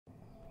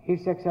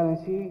His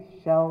Excellency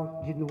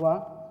Xiao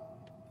Jinhua,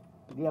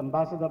 the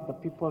Ambassador of the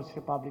People's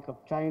Republic of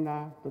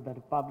China to the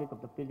Republic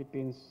of the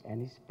Philippines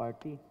and his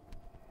party,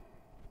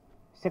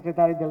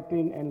 Secretary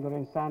Delpin and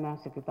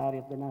Lorenzana, Secretary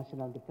of the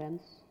National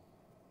Defense,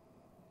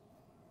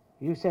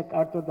 Yusek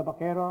Arthur de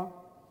Baquero,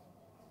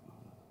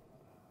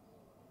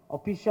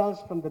 officials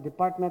from the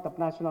Department of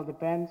National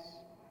Defense,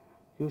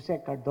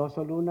 Yusek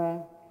Cardoso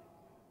Luna,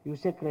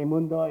 Yusek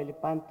Raimundo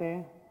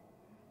Elefante,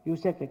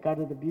 Yusek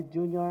Ricardo David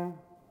Jr.,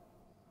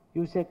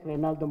 Yusek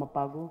Reynaldo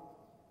Mapago,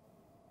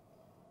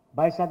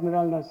 Vice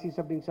Admiral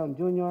Narciso Bingson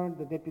Jr.,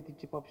 the Deputy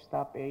Chief of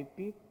Staff,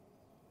 AFP,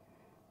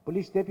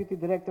 Police Deputy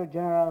Director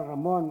General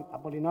Ramon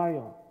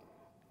Apolinario,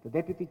 the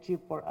Deputy Chief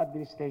for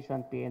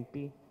Administration,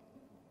 PNP,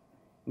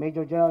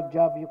 Major General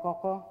Job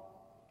Yukoko,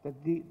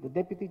 the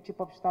Deputy Chief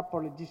of Staff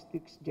for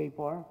Logistics,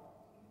 J4,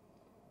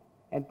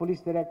 and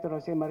Police Director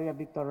Jose Maria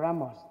Victor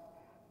Ramos,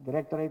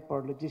 Directorate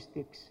for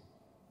Logistics,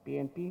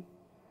 PNP,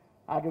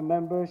 other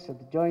members of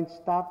the Joint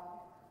Staff,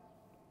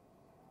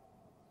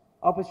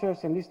 officers,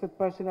 enlisted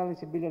personnel, and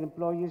civilian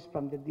employees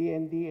from the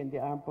DND and the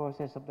Armed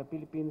Forces of the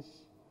Philippines,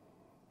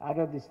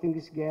 other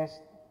distinguished guests,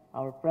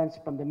 our friends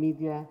from the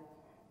media,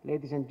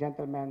 ladies and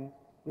gentlemen,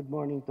 good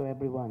morning to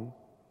everyone.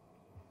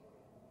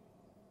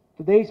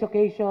 Today's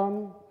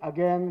occasion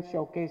again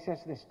showcases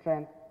the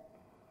strength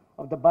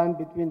of the bond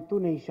between two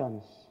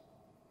nations.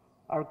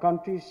 Our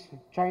countries,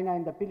 China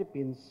and the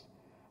Philippines,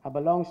 have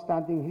a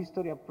long-standing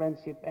history of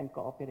friendship and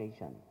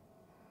cooperation.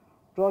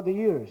 Throughout the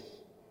years,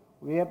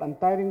 we have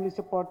untiringly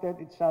supported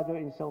each other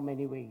in so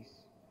many ways.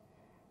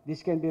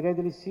 This can be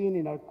readily seen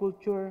in our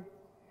culture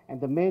and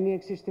the many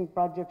existing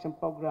projects and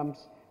programs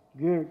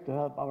geared to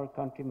help our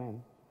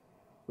countrymen.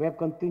 We have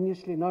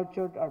continuously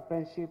nurtured our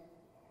friendship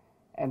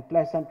and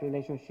pleasant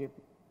relationship.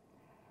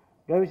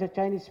 There is a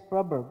Chinese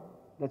proverb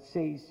that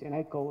says, and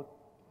I quote,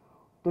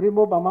 "To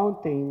remove a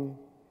mountain,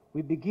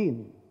 we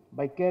begin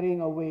by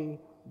carrying away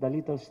the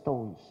little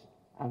stones,"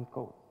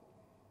 unquote.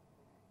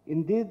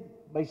 Indeed,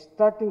 by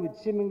starting with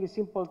seemingly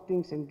simple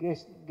things and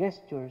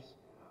gestures,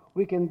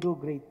 we can do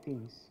great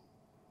things.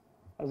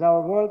 As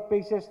our world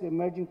faces the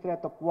emerging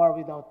threat of war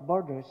without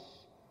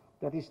borders,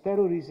 that is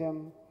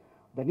terrorism,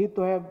 the need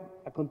to have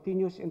a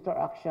continuous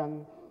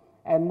interaction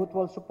and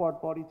mutual support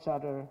for each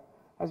other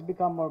has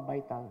become more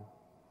vital.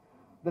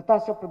 The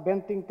task of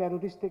preventing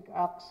terroristic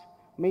acts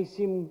may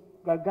seem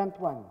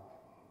gargantuan,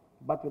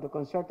 but with the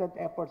concerted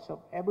efforts of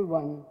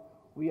everyone,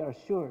 we are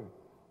sure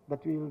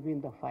that we will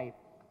win the fight.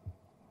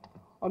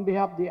 On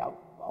behalf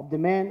of the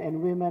men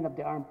and women of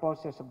the Armed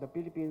Forces of the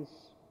Philippines,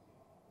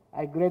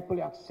 I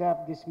gratefully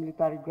accept this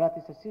military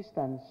gratis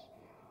assistance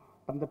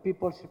from the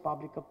People's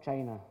Republic of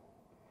China.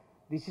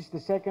 This is the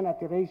second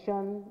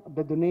iteration of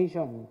the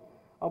donation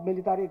of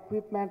military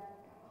equipment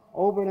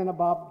over and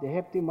above the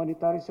hefty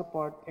monetary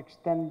support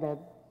extended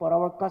for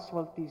our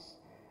casualties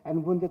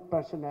and wounded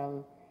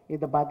personnel in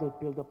the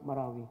battlefield of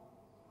Marawi.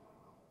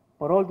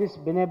 For all this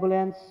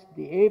benevolence,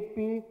 the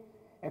AFP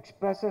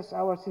expresses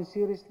our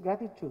sincerest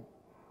gratitude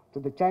to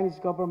the Chinese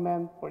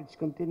government for its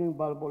continuing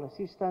valuable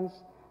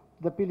assistance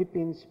to the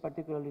Philippines,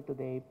 particularly to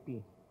the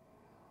AFP.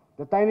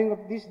 The timing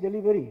of this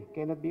delivery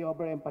cannot be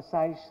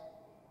overemphasized,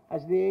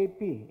 as the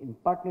AFP, in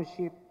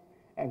partnership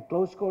and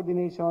close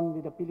coordination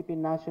with the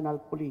Philippine National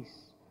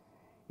Police,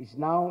 is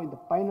now in the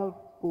final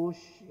push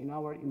in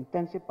our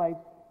intensified,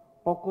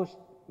 focused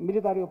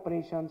military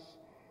operations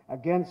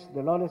against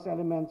the lawless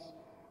elements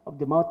of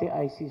the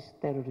multi-ISIS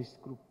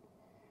terrorist group.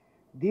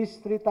 These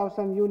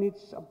 3,000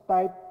 units of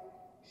type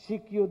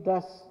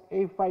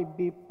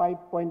CQ-A5B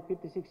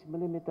 5.56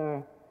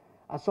 mm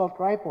assault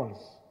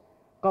rifles,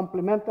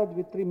 complemented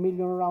with 3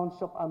 million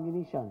rounds of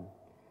ammunition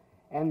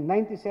and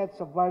 90 sets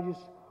of various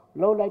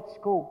low-light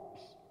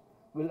scopes,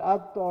 will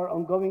add to our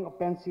ongoing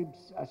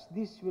offensives, as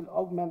this will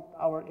augment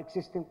our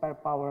existing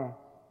firepower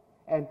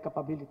and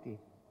capability.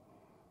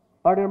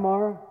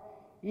 Furthermore,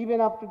 even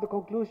after the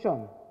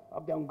conclusion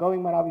of the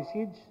ongoing Marawi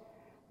siege,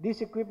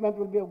 this equipment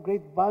will be of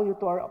great value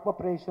to our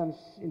operations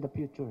in the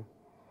future.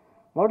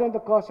 More than the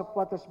cost of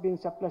what has been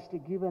selflessly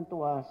given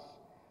to us,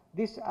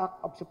 this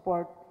act of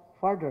support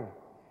further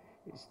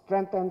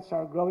strengthens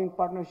our growing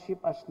partnership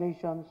as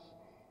nations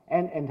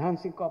and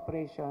enhancing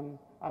cooperation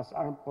as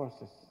armed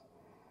forces.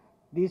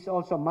 This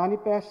also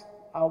manifests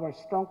our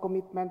strong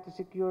commitment to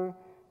secure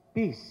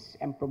peace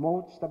and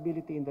promote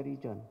stability in the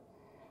region.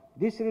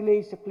 This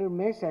relays a clear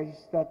message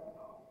that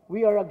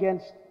we are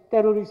against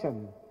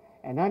terrorism,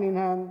 and hand in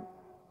hand,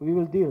 we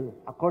will deal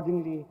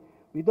accordingly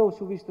with those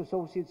who wish to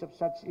sow seeds of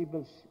such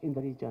evils in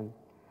the region.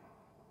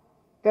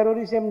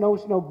 Terrorism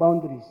knows no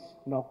boundaries,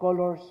 no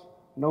colors,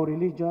 no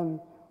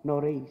religion, no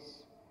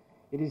race.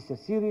 It is a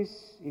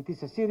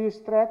serious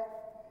threat,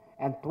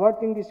 and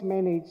thwarting this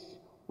menace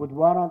would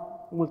warrant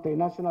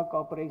multinational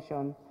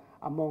cooperation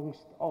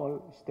amongst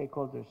all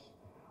stakeholders.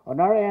 On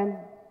our end,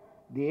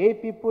 the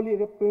AFP fully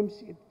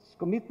reaffirms its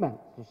commitment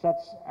to such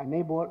a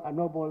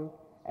noble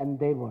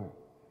endeavor.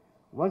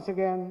 Once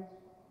again,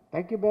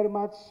 thank you very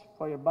much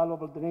for your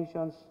valuable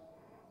donations.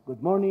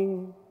 Good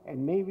morning,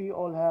 and may we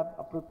all have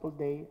a fruitful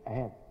day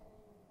ahead.